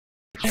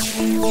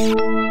I'm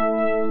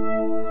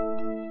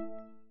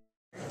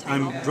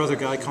Brother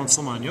Guy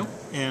Consolmagno,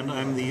 and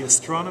I'm the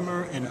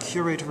astronomer and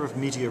curator of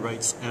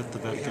meteorites at the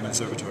Vatican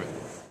Observatory.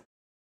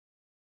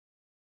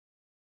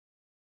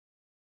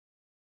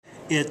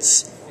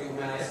 It's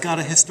got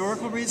a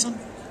historical reason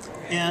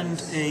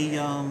and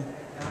a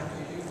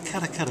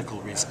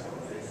catechetical reason.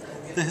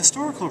 The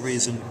historical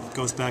reason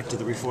goes back to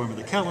the reform of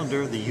the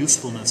calendar, the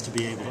usefulness to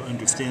be able to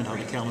understand how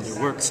the calendar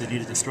works. They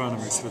needed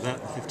astronomers for that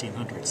in the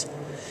 1500s.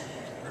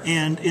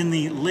 And in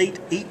the late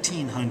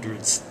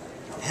 1800s,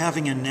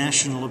 having a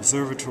national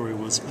observatory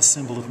was a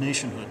symbol of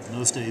nationhood. In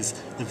those days,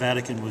 the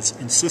Vatican was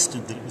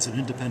insistent that it was an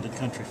independent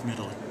country from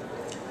Italy.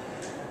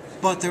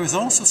 But there was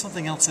also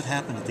something else that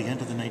happened at the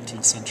end of the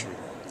 19th century.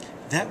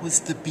 That was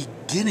the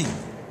beginning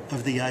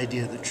of the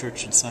idea that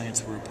church and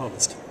science were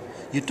opposed.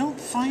 You don't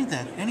find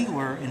that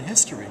anywhere in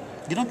history.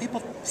 You don't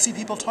see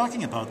people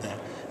talking about that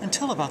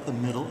until about the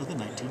middle of the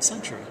 19th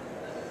century.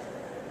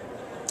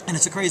 And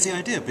it's a crazy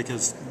idea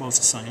because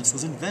most science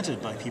was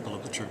invented by people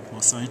of the church.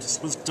 Most science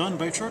was done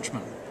by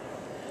churchmen.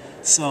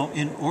 So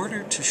in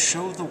order to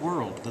show the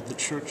world that the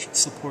church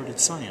supported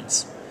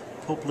science,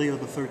 Pope Leo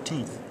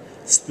XIII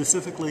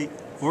specifically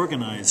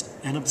organized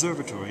an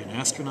observatory, an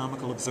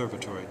astronomical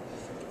observatory,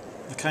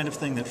 the kind of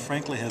thing that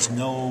frankly has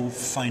no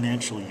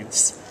financial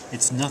use.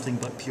 It's nothing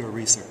but pure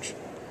research.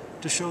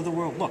 To show the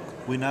world, look,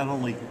 we not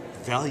only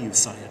value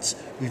science,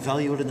 we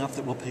value it enough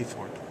that we'll pay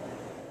for it.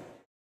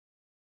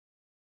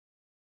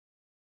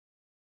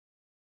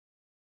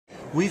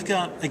 We've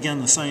got, again,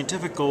 the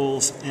scientific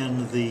goals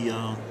and the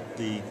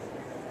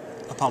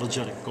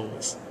apologetic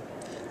goals.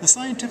 The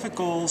scientific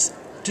goals,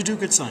 to do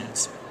good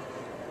science.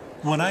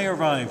 When I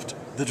arrived,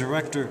 the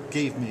director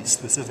gave me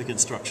specific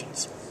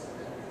instructions.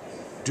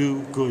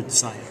 Do good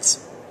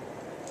science.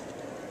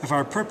 If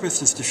our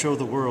purpose is to show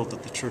the world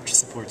that the church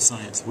supports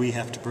science, we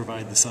have to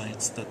provide the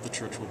science that the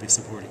church will be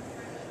supporting.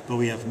 But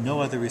we have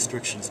no other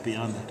restrictions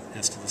beyond that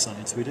as to the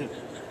science we do.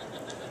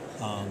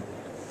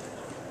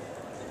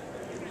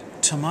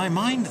 To my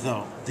mind,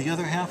 though, the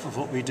other half of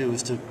what we do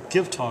is to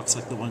give talks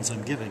like the ones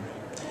I'm giving.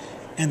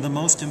 And the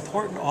most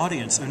important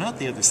audience are not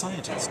the other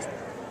scientists.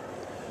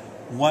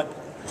 What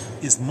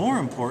is more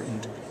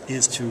important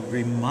is to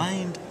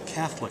remind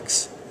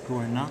Catholics who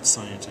are not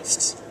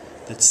scientists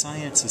that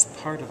science is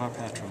part of our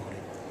patrimony.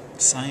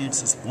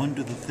 Science is one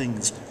of the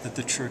things that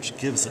the church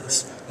gives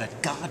us,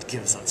 that God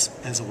gives us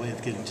as a way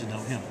of getting to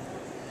know Him.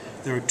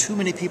 There are too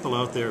many people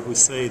out there who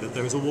say that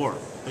there's a war,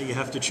 that you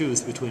have to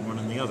choose between one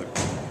and the other.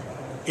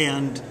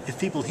 And if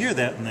people hear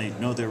that and they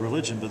know their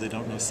religion but they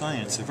don't know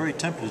science, they're very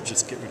tempted to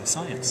just get rid of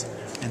science.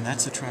 And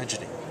that's a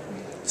tragedy.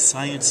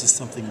 Science is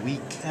something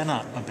we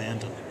cannot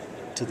abandon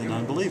to the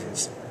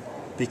non-believers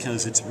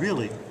because it's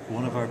really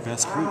one of our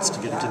best routes to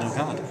getting to know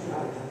God.